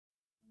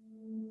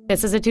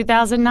This is a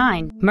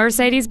 2009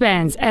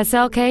 Mercedes-Benz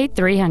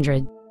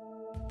SLK300.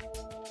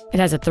 It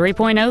has a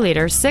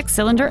 3.0-liter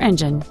six-cylinder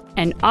engine,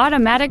 an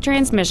automatic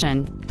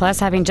transmission. Plus,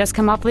 having just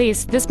come off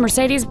lease, this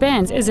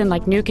Mercedes-Benz is in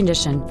like new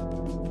condition.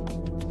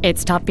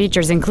 Its top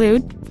features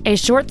include a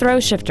short throw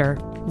shifter,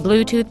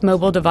 Bluetooth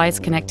mobile device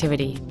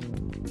connectivity,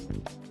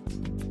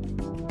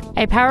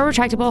 a power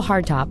retractable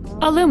hardtop,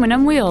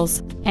 aluminum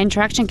wheels, and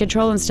traction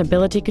control and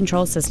stability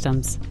control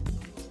systems.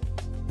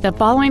 The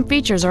following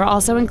features are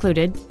also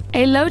included: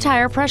 a low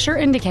tire pressure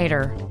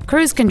indicator,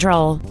 cruise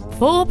control,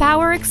 full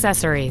power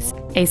accessories,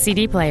 a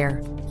CD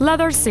player,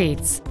 leather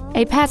seats,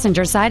 a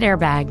passenger side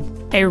airbag,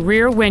 a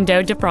rear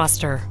window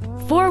defroster,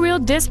 four-wheel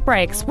disc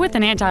brakes with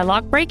an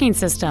anti-lock braking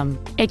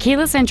system, a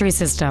keyless entry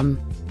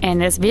system, and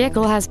this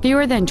vehicle has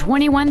fewer than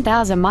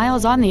 21,000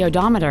 miles on the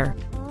odometer.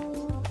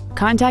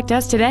 Contact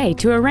us today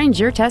to arrange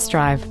your test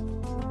drive.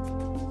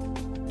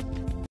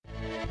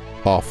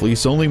 Off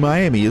Lease Only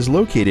Miami is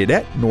located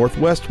at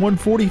Northwest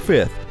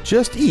 145th,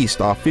 just east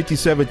off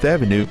 57th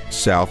Avenue,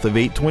 south of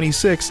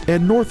 826,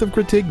 and north of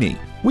Cretigny.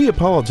 We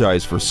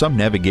apologize for some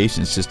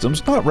navigation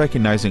systems not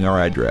recognizing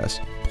our address.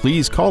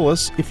 Please call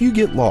us if you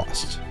get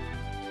lost.